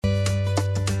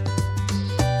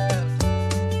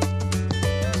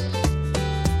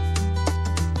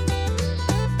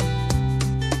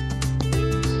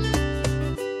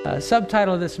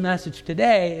subtitle of this message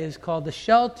today is called The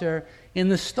Shelter in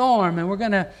the Storm. And we're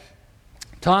going to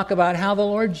talk about how the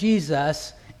Lord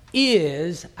Jesus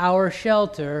is our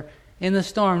shelter in the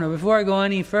storm. Now, before I go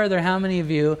any further, how many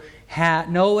of you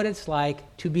know what it's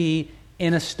like to be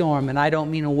in a storm? And I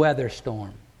don't mean a weather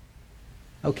storm.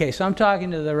 Okay, so I'm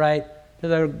talking to the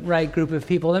right group of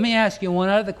people. Let me ask you one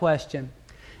other question.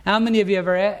 How many of you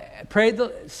ever prayed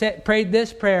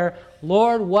this prayer,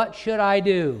 Lord, what should I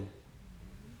do?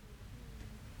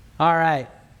 All right.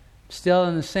 Still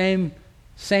in the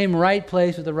same right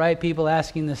place with the right people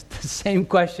asking the same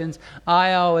questions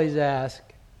I always ask.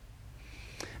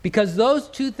 Because those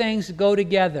two things go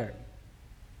together.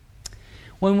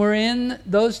 When we're in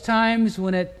those times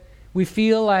when we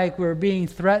feel like we're being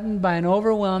threatened by an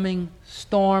overwhelming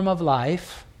storm of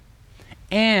life,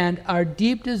 and our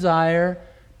deep desire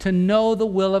to know the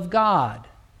will of God.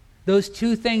 Those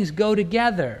two things go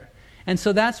together. And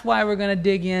so that's why we're going to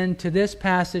dig into this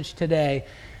passage today.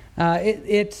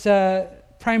 It's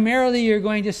primarily you're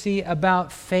going to see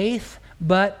about faith,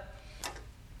 but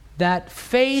that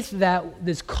faith that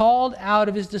is called out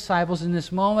of his disciples in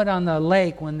this moment on the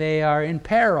lake when they are in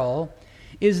peril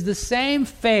is the same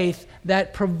faith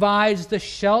that provides the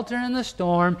shelter in the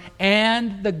storm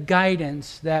and the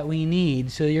guidance that we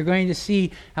need. So you're going to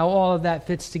see how all of that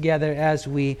fits together as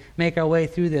we make our way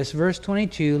through this. Verse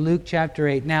 22, Luke chapter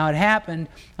 8. Now it happened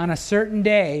on a certain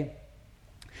day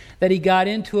that he got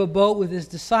into a boat with his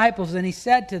disciples, and he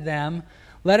said to them,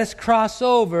 let us cross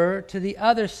over to the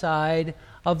other side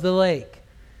of the lake.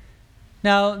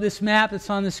 Now this map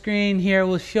that's on the screen here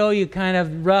will show you kind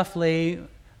of roughly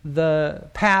the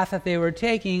path that they were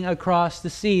taking across the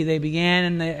sea. They began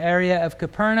in the area of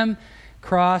Capernaum,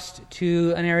 crossed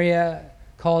to an area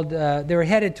called, they were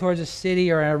headed towards a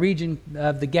city or a region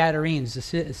of the Gadarenes,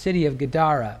 the city of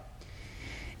Gadara.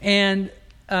 And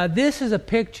this is a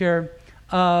picture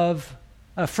of,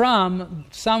 from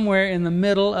somewhere in the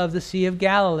middle of the Sea of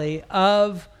Galilee,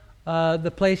 of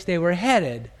the place they were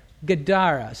headed,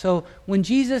 Gadara. So when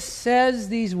Jesus says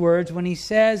these words, when he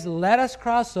says, let us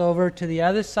cross over to the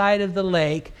other side of the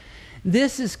lake,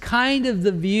 this is kind of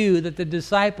the view that the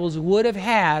disciples would have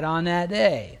had on that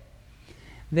day.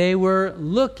 They were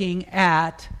looking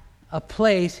at a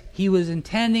place he was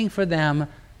intending for them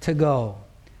to go.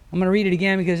 I'm going to read it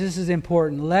again because this is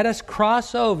important. Let us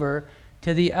cross over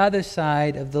to the other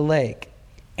side of the lake.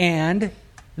 And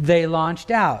they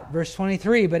launched out. Verse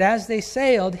 23, but as they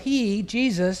sailed, he,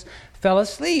 Jesus, fell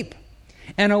asleep.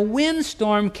 And a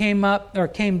windstorm came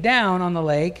down on the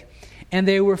lake, and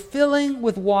they were filling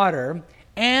with water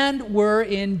and were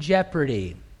in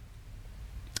jeopardy.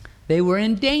 They were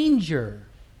in danger.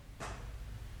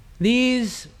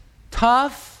 These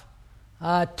tough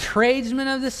tradesmen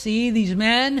of the sea, these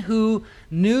men who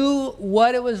knew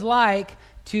what it was like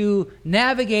to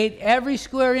navigate every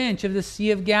square inch of the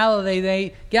Sea of Galilee.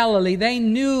 They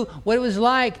knew what it was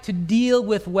like to deal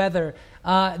with weather.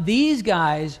 These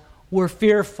guys were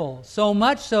fearful, so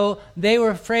much so they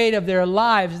were afraid of their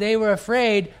lives. They were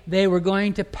afraid they were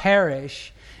going to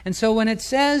perish. And so when it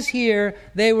says here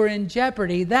they were in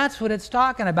jeopardy, that's what it's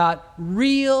talking about,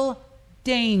 real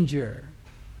danger.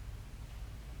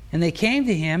 And they came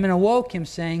to him and awoke him,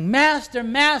 saying, Master,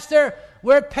 Master,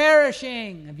 we're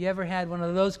perishing. Have you ever had one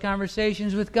of those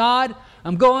conversations with God?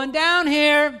 I'm going down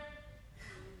here.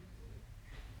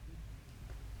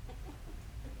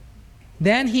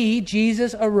 Then he,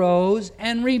 Jesus, arose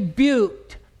and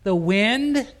rebuked the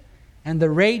wind and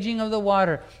the raging of the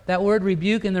water. That word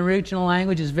rebuke in the original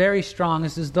language is very strong.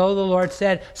 It's as though the Lord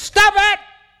said, stop it!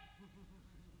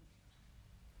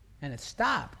 And it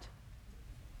stopped.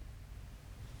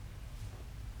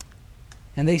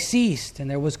 And they ceased, and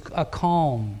there was a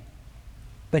calm.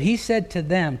 But he said to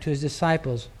them, to his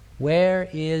disciples, where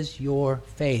is your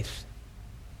faith?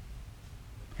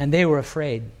 And they were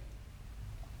afraid,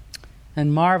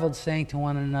 and marveled, saying to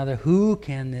one another, who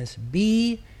can this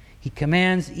be? He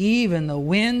commands even the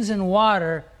winds and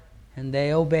water, and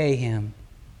they obey him.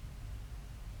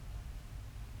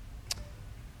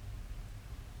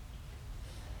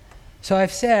 So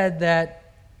I've said that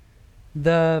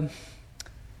the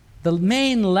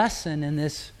main lesson in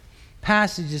this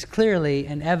passage is clearly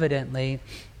and evidently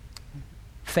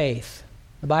faith.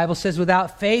 The Bible says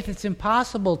without faith it's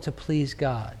impossible to please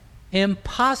God.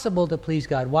 Impossible to please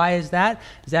God. Why is that?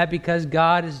 Is that because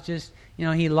God is just,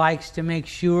 he likes to make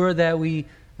sure that we,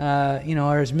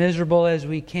 are as miserable as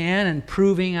we can and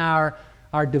proving our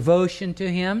devotion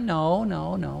to him?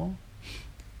 No.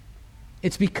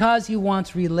 It's because he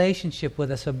wants relationship with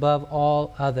us above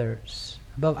all others.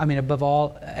 Above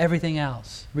all, everything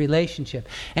else. Relationship.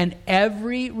 And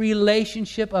every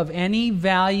relationship of any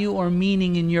value or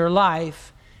meaning in your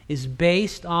life is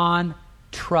based on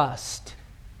trust.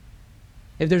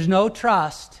 If there's no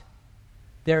trust,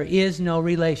 there is no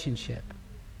relationship.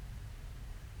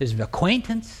 There's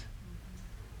acquaintance,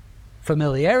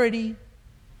 familiarity,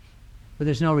 but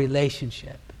there's no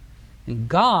relationship. And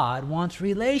God wants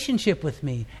relationship with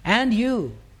me and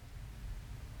you.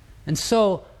 And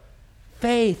so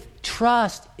faith,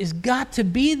 trust has got to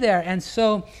be there. And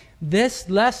so this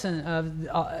lesson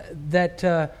that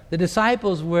the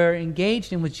disciples were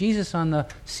engaged in with Jesus on the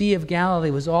Sea of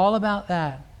Galilee was all about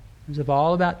that. It was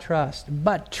all about trust.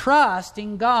 But trust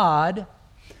in God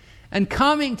and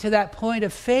coming to that point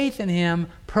of faith in Him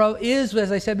is,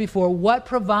 as I said before, what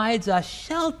provides us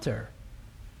shelter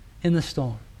in the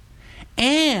storm.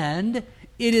 And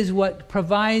it is what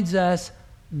provides us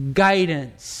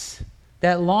guidance.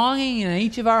 That longing in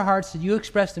each of our hearts that you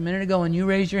expressed a minute ago when you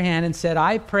raised your hand and said,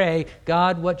 I pray,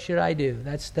 God, what should I do?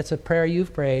 That's a prayer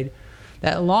you've prayed.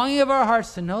 That longing of our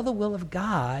hearts to know the will of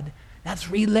God, that's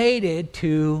related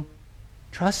to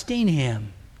trusting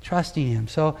Him. Trusting Him.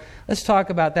 So let's talk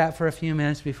about that for a few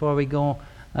minutes before we go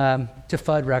to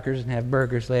Fuddruckers and have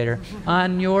burgers later.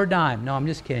 On your dime. No, I'm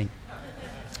just kidding.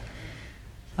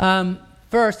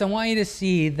 First, I want you to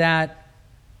see that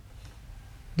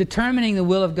determining the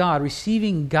will of God,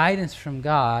 receiving guidance from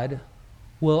God,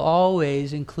 will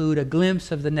always include a glimpse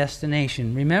of the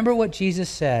destination. Remember what Jesus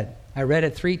said. I read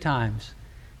it 3 times,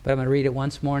 but I'm going to read it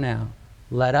once more now.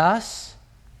 Let us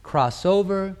cross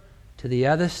over to the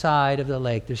other side of the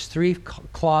lake. There's 3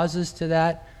 clauses to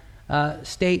that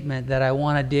statement that I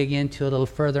want to dig into a little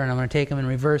further, and I'm going to take them in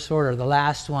reverse order. The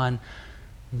last one,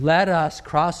 let us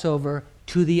cross over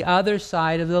to the other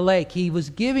side of the lake. He was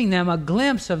giving them a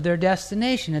glimpse of their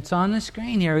destination. It's on the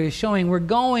screen here. He was showing we're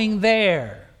going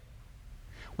there.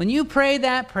 When you pray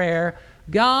that prayer,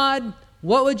 God,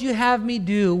 what would you have me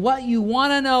do? What you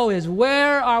want to know is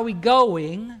where are we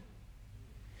going?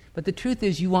 But the truth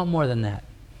is you want more than that.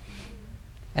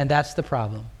 And that's the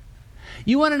problem.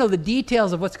 You want to know the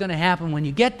details of what's going to happen when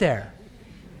you get there.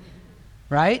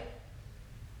 Right?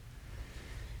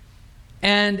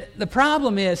 And the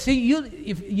problem is, see,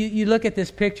 if you look at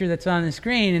this picture that's on the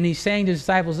screen, and he's saying to the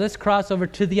disciples, let's cross over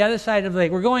to the other side of the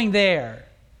lake. We're going there.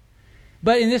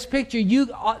 But in this picture,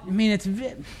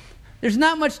 there's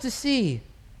not much to see.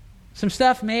 Some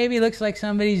stuff maybe looks like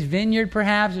somebody's vineyard,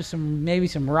 perhaps. There's maybe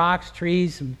some rocks,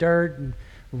 trees, some dirt, and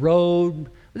road.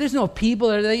 But there's no people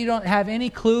there. You don't have any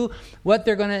clue what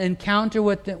they're going to encounter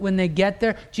when they get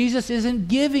there. Jesus isn't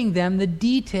giving them the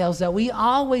details that we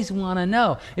always want to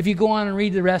know. If you go on and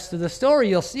read the rest of the story,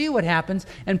 you'll see what happens,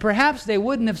 and perhaps they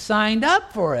wouldn't have signed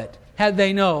up for it had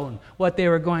they known what they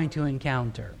were going to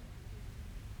encounter.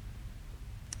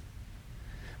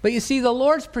 But you see, the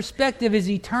Lord's perspective is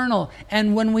eternal,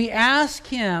 and when we ask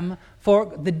Him for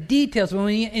the details, when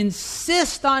we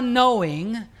insist on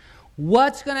knowing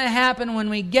what's going to happen when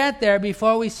we get there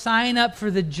before we sign up for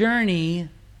the journey,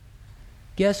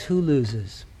 guess who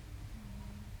loses?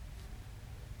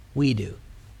 We do.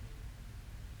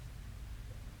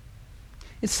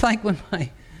 It's like when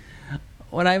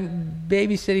I'm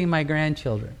babysitting my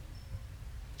grandchildren.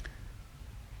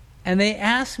 And they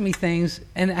ask me things,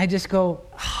 and I just go,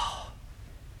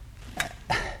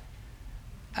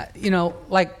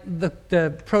 like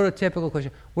the prototypical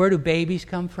question, where do babies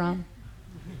come from?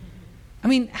 I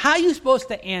mean, how are you supposed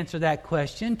to answer that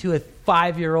question to a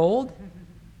 5-year-old?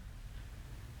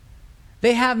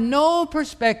 They have no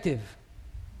perspective.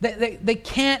 They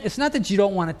can't. It's not that you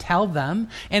don't want to tell them,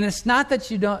 and it's not that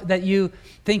you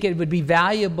think it would be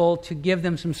valuable to give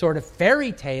them some sort of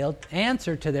fairy tale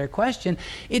answer to their question.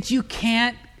 It's you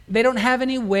can't. They don't have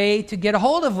any way to get a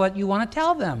hold of what you want to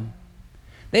tell them.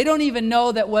 They don't even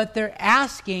know that what they're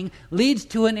asking leads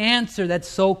to an answer that's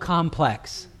so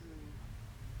complex.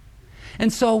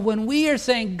 And so when we are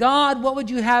saying, God, what would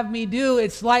you have me do?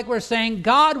 It's like we're saying,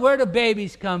 God, where do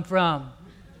babies come from?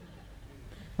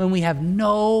 When we have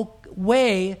no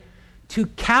way to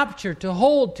capture, to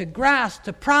hold, to grasp,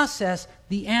 to process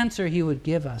the answer He would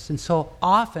give us. And so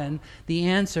often the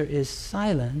answer is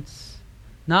silence,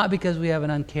 not because we have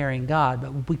an uncaring God,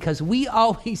 but because we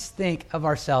always think of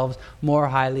ourselves more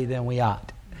highly than we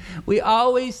ought. We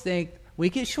always think,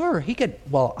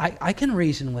 I can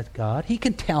reason with God. He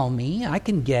can tell me. I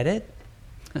can get it.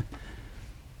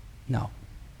 No.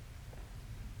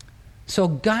 So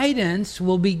guidance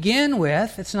will begin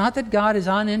with, it's not that God is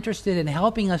uninterested in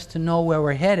helping us to know where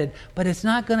we're headed, but it's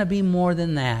not going to be more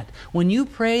than that. When you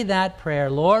pray that prayer,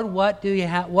 Lord, what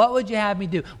would you have me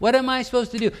do? What am I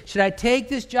supposed to do? Should I take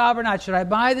this job or not? Should I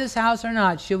buy this house or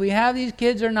not? Should we have these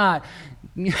kids or not?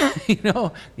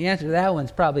 The answer to that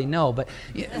one's probably no, but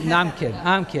no,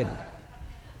 I'm kidding.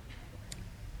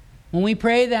 When we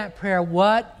pray that prayer,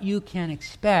 what you can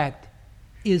expect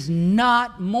is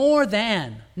not more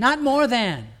than a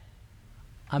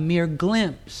mere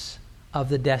glimpse of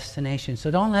the destination. So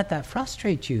don't let that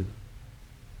frustrate you,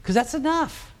 because that's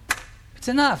enough. It's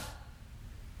enough.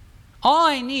 All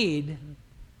I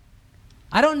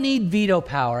don't need veto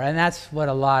power, and that's what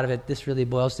a lot of this really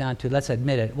boils down to. Let's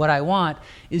admit it. What I want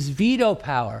is veto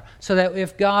power, so that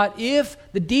if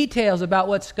the details about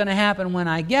what's going to happen when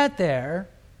I get there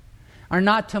are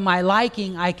not to my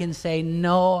liking, I can say,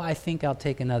 no, I think I'll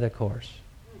take another course.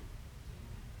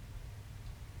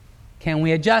 Can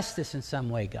we adjust this in some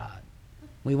way, God?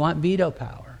 We want veto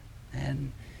power,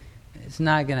 and it's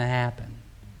not going to happen.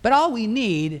 But all we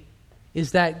need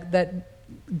is that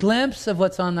glimpse of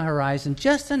what's on the horizon,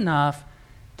 just enough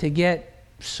to get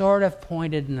sort of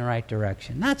pointed in the right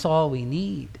direction. That's all we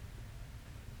need.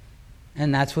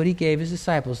 And that's what he gave his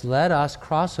disciples. Let us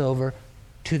cross over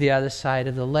to the other side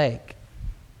of the lake.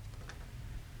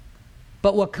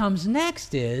 But what comes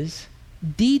next is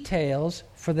details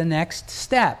for the next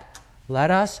step.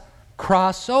 Let us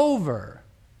cross over.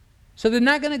 So they're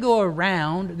not going to go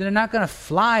around. They're not going to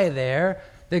fly there.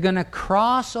 They're going to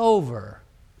cross over.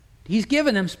 He's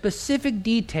given them specific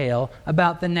detail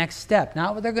about the next step.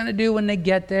 Not what they're going to do when they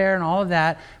get there and all of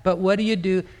that, but what do you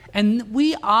do? And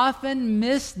we often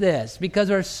miss this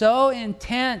because we're so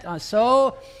intent on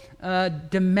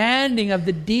demanding of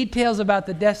the details about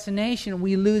the destination,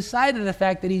 we lose sight of the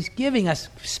fact that he's giving us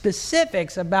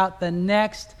specifics about the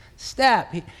next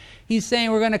step. He's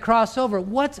saying we're going to cross over.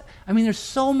 There's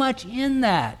so much in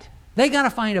that. They got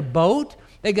to find a boat.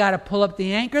 They got to pull up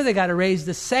the anchor. They got to raise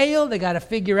the sail. They got to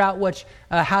figure out which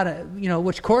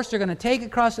course they're going to take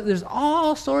across. There's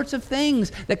all sorts of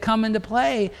things that come into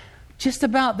play just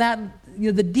about that,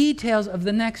 the details of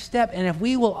the next step. And if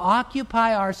we will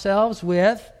occupy ourselves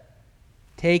with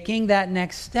taking that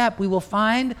next step, we will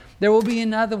find there will be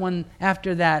another one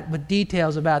after that with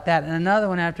details about that, and another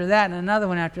one after that, and another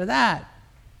one after that.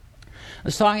 I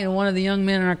was talking to one of the young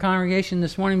men in our congregation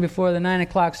this morning before the 9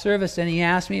 o'clock service, and he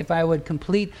asked me if I would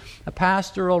complete a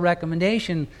pastoral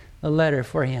recommendation letter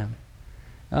for him.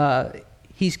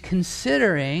 He's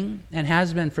considering, and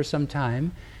has been for some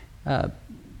time,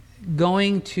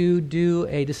 going to do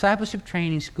a discipleship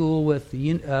training school with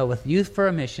Youth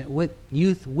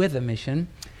with a Mission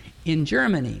in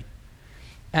Germany.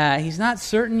 He's not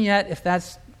certain yet if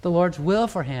that's the Lord's will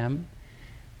for him,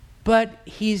 but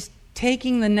he's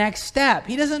taking the next step.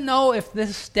 He doesn't know if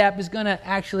this step is going to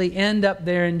actually end up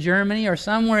there in Germany or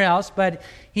somewhere else, but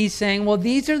he's saying, well,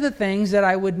 these are the things that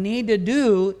I would need to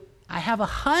do. I have a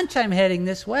hunch I'm heading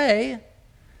this way.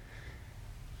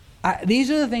 These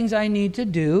are the things I need to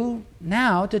do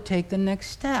now to take the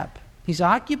next step. He's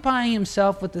occupying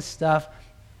himself with the stuff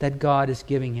that God is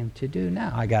giving him to do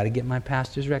now. I got to get my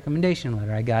pastor's recommendation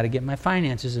letter. I got to get my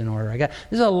finances in order.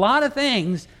 There's a lot of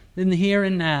things in the here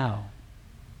and now.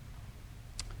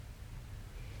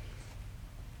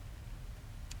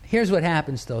 Here's what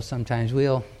happens, though, sometimes. We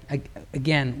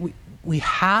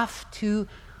have to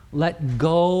let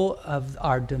go of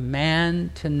our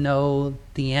demand to know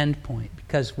the end point,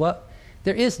 because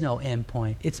there is no end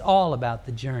point. It's all about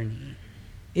the journey.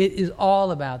 It is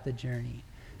all about the journey.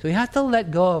 So we have to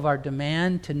let go of our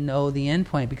demand to know the end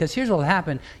point, because here's what will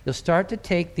happen. You'll start to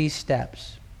take these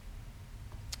steps,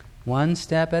 one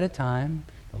step at a time.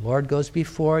 The Lord goes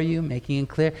before you, making it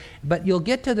clear. But you'll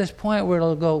get to this point where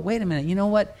it'll go, wait a minute, you know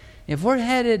what? If we're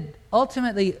headed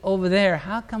ultimately over there,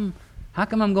 how come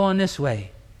I'm going this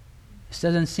way? This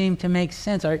doesn't seem to make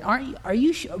sense.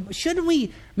 Shouldn't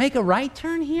we make a right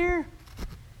turn here?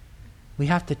 We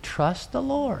have to trust the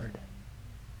Lord,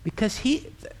 because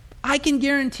I can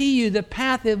guarantee you the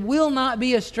path, it will not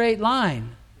be a straight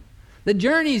line. The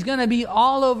journey is going to be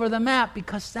all over the map,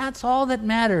 because that's all that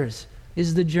matters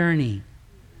is the journey.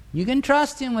 You can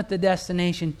trust him with the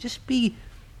destination. Just be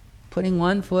putting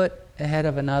one foot ahead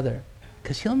of another,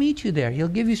 because he'll meet you there. He'll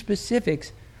give you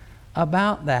specifics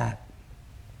about that.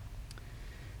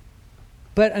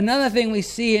 But another thing we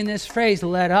see in this phrase,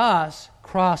 let us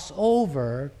cross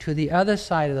over to the other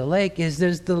side of the lake, is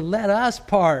there's the let us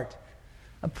part,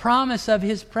 a promise of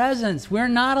his presence. We're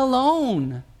not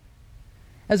alone.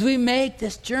 As we make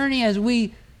this journey, as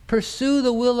we pursue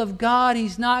the will of God,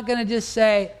 he's not going to just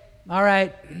say, all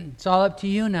right, it's all up to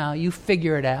you now. You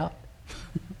figure it out.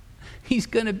 He's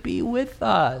going to be with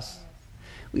us.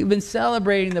 We've been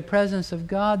celebrating the presence of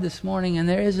God this morning, and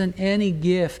there isn't any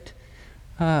gift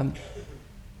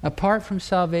apart from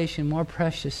salvation more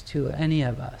precious to any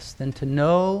of us than to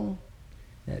know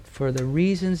that for the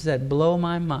reasons that blow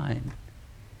my mind,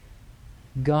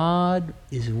 God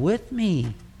is with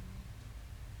me.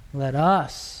 Let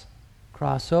us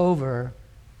cross over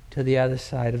to the other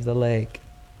side of the lake.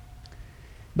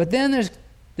 But then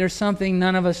there's something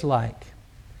none of us like.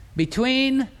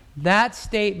 Between that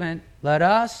statement, let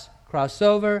us cross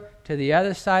over to the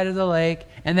other side of the lake,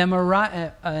 and them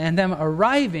arriving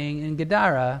in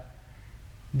Gadara,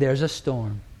 there's a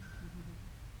storm.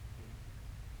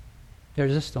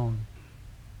 There's a storm.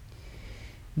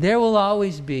 There will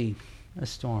always be a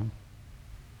storm.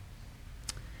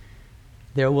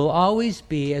 There will always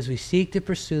be, as we seek to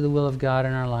pursue the will of God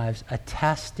in our lives, a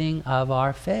testing of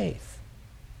our faith.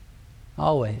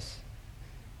 Always.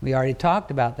 We already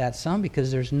talked about that some,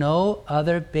 because there's no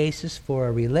other basis for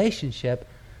a relationship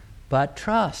but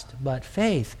trust, but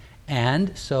faith.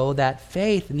 And so that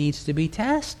faith needs to be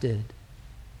tested.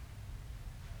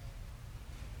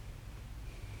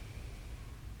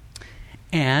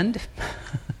 And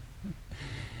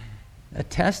a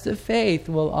test of faith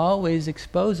will always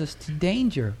expose us to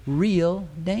danger, real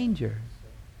danger.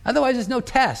 Otherwise, there's no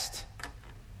test,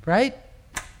 right?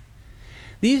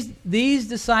 These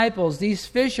disciples, these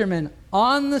fishermen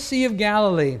on the Sea of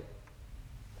Galilee,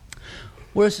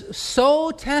 were so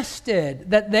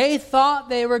tested that they thought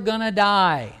they were going to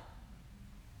die.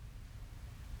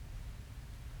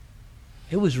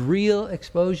 It was real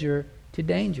exposure to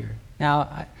danger.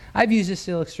 Now, I've used this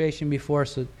illustration before,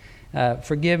 so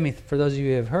forgive me for those of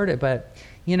you who have heard it, but,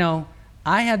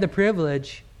 I had the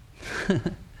privilege,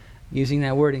 using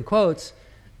that word in quotes,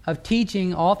 of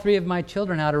teaching all three of my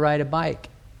children how to ride a bike.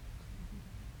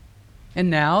 And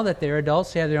now that they're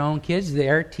adults, they have their own kids,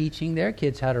 they're teaching their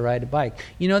kids how to ride a bike.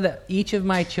 You know that each of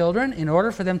my children, in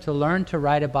order for them to learn to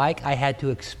ride a bike, I had to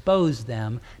expose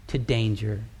them to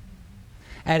danger.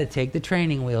 I had to take the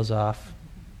training wheels off.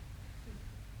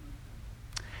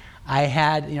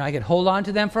 I could hold on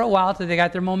to them for a while till they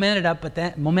got their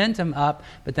momentum up,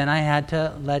 but then I had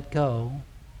to let go.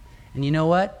 And you know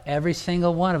what? Every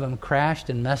single one of them crashed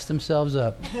and messed themselves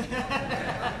up.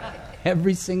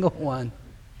 Every single one.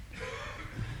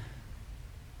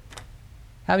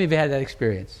 How many of you had that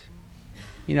experience?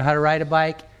 You know how to ride a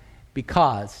bike?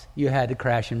 Because you had to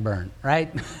crash and burn, right?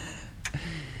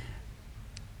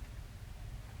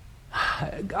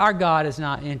 Our God is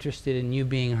not interested in you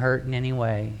being hurt in any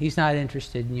way. He's not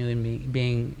interested in you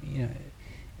being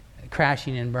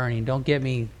crashing and burning. Don't get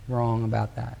me wrong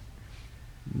about that.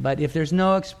 But if there's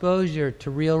no exposure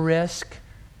to real risk,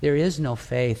 there is no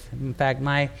faith. In fact,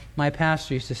 my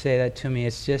pastor used to say that to me.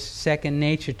 It's just second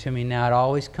nature to me now. It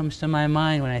always comes to my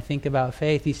mind when I think about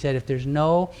faith. He said, if there's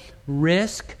no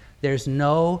risk, there's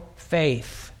no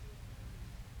faith.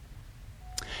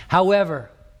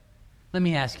 However, let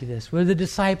me ask you this. Were the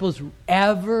disciples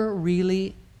ever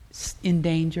really in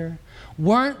danger?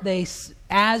 Weren't they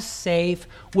as safe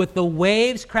with the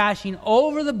waves crashing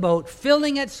over the boat,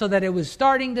 filling it so that it was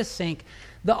starting to sink,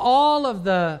 all of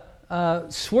the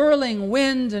swirling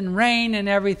winds and rain and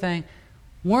everything?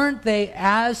 Weren't they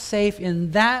as safe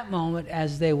in that moment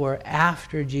as they were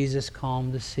after Jesus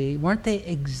calmed the sea? Weren't they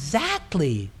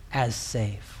exactly as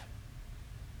safe?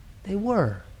 They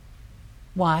were.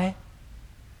 Why?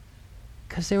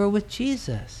 Because they were with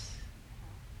Jesus.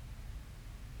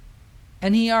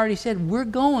 And he already said, we're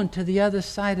going to the other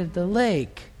side of the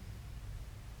lake.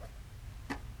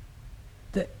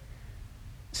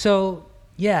 So,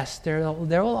 yes, there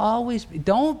will always be.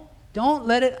 Don't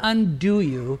let it undo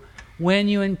you when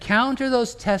you encounter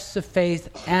those tests of faith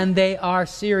and they are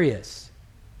serious.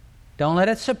 Don't let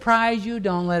it surprise you.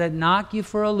 Don't let it knock you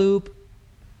for a loop.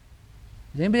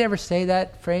 Does anybody ever say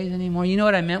that phrase anymore? You know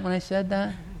what I meant when I said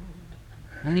that?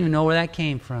 I don't even know where that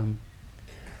came from.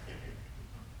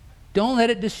 Don't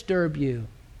let it disturb you.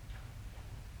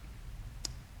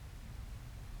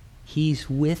 He's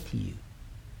with you.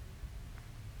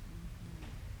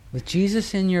 With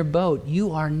Jesus in your boat,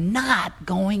 you are not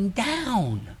going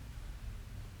down.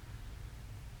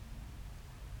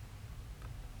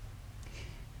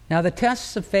 Now, the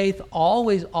tests of faith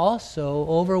always also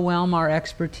overwhelm our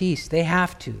expertise. They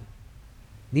have to.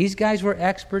 These guys were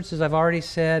experts, as I've already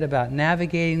said, about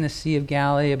navigating the Sea of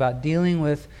Galilee, about dealing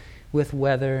with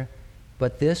weather.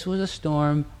 But this was a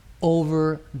storm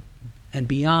over and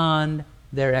beyond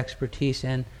their expertise.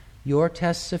 And your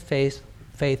tests of faith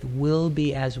will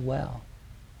be as well.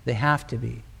 They have to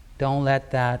be. Don't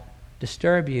let that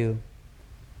disturb you.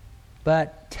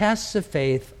 But tests of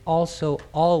faith also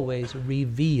always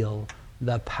reveal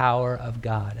the power of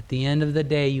God. At the end of the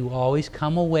day, you always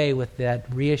come away with that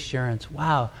reassurance.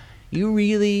 Wow, you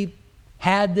really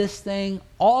had this thing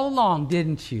all along,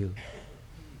 didn't you?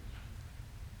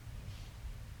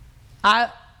 I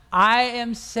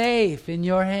am safe in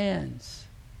your hands.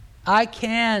 I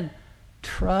can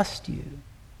trust you.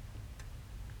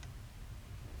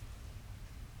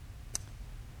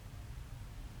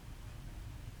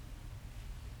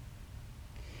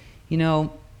 You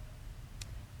know,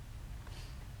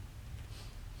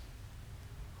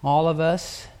 all of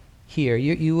us here,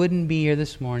 you wouldn't be here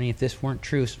this morning if this weren't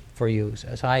true for you.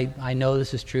 So I know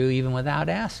this is true even without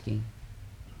asking.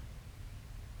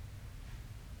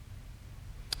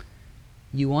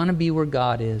 You want to be where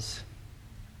God is.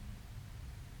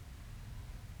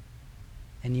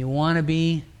 And you want to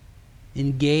be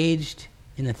engaged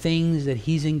in the things that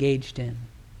He's engaged in.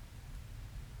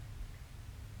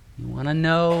 You want to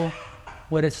know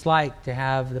what it's like to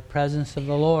have the presence of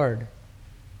the Lord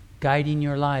guiding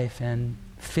your life and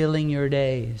filling your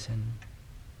days.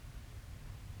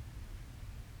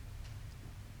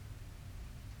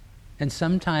 And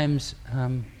sometimes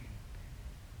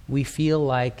we feel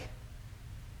like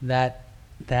that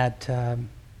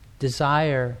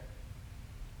desire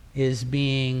is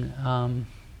being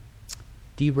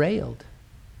derailed.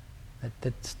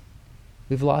 That's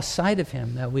we've lost sight of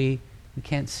Him. That we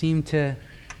can't seem to.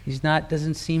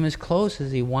 Doesn't seem as close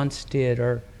as He once did.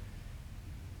 Or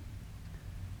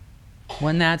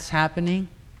when that's happening,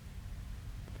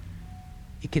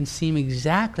 it can seem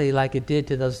exactly like it did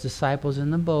to those disciples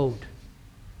in the boat.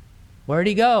 Where'd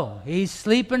He go? He's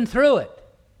sleeping through it.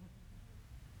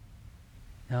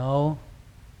 No,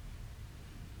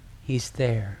 He's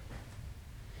there.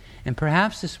 And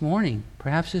perhaps this morning,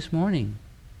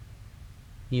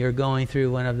 you're going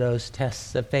through one of those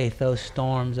tests of faith, those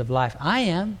storms of life. I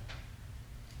am.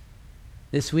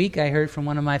 This week I heard from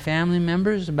one of my family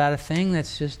members about a thing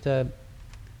that's just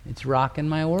it's rocking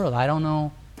my world. I don't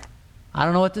know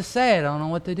what to say. I don't know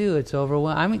what to do. It's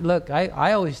overwhelming. I mean, look,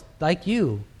 I always, like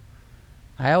you,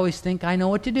 I always think I know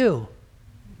what to do.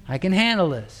 I can handle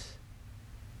this.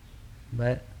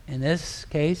 But in this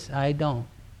case, I don't.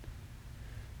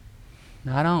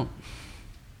 I don't.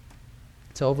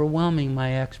 It's overwhelming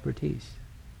my expertise.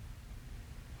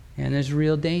 And there's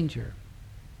real danger.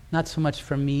 Not so much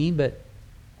for me, but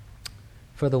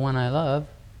for the one I love.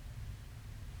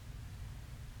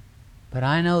 But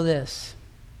I know this.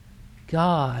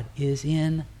 God is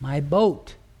in my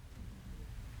boat.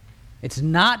 It's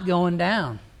not going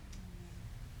down.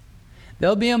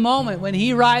 There'll be a moment when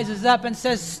He rises up and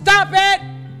says, "Stop it!"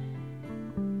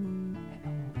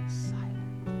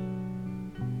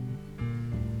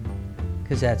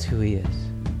 Because that's who He is.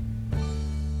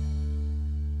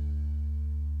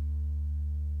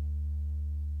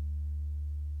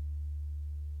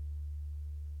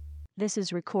 This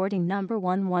is recording number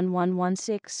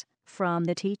 11116 from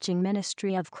the teaching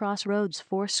ministry of Crossroads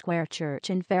Foursquare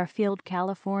Church in Fairfield,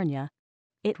 California.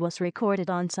 It was recorded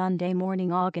on Sunday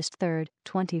morning, August 3,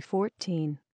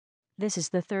 2014. This is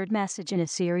the third message in a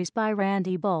series by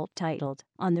Randy Boldt titled,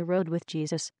 On the Road with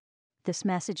Jesus. This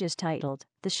message is titled,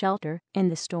 The Shelter in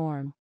the Storm.